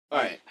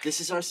Alright. This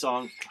is our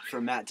song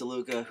for Matt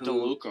DeLuca,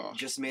 who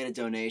just made a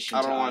donation to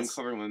us. I don't know why I'm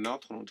covering my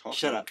mouth when I'm talking.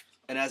 Shut up.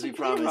 And as we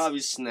promised,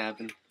 Robbie's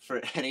snapping.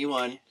 For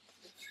anyone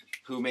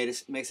who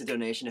makes a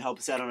donation to help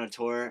us out on our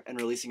tour and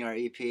releasing our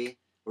EP,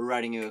 we're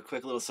writing you a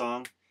quick little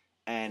song,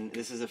 and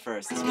this is the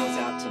first. This goes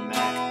out to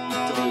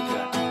Matt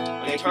DeLuca.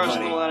 Thank you,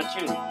 buddy. A little out of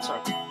tune. Sorry.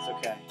 It's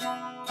okay.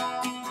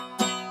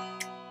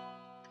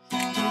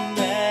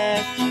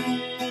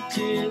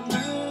 Matthew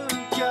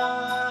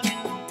DeLuca,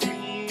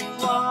 we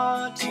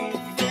want to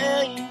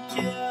thank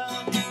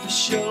you for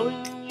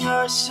showing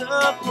your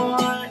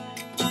support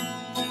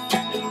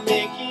and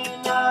making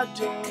a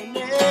donation.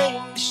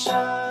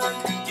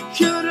 You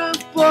could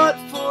have bought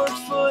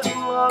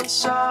 4-foot-long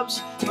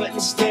subs, but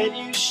instead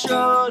you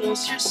showed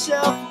us your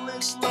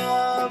selfless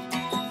love.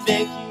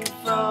 Thank you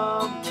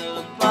from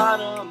the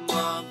bottom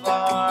of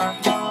our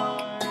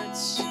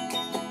hearts.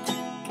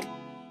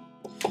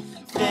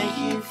 Thank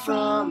you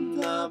from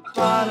the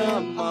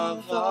bottom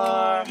of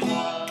our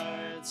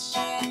hearts.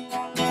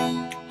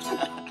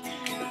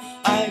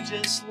 I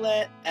just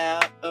let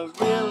out a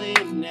really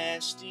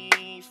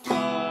nasty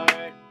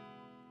fart.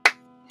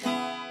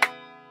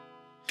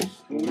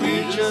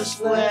 We just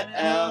let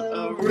out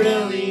a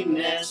really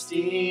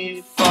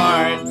nasty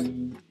fart.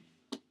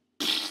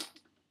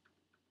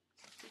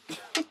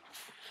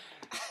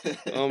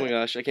 Oh my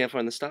gosh, I can't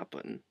find the stop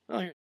button. Oh,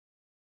 here.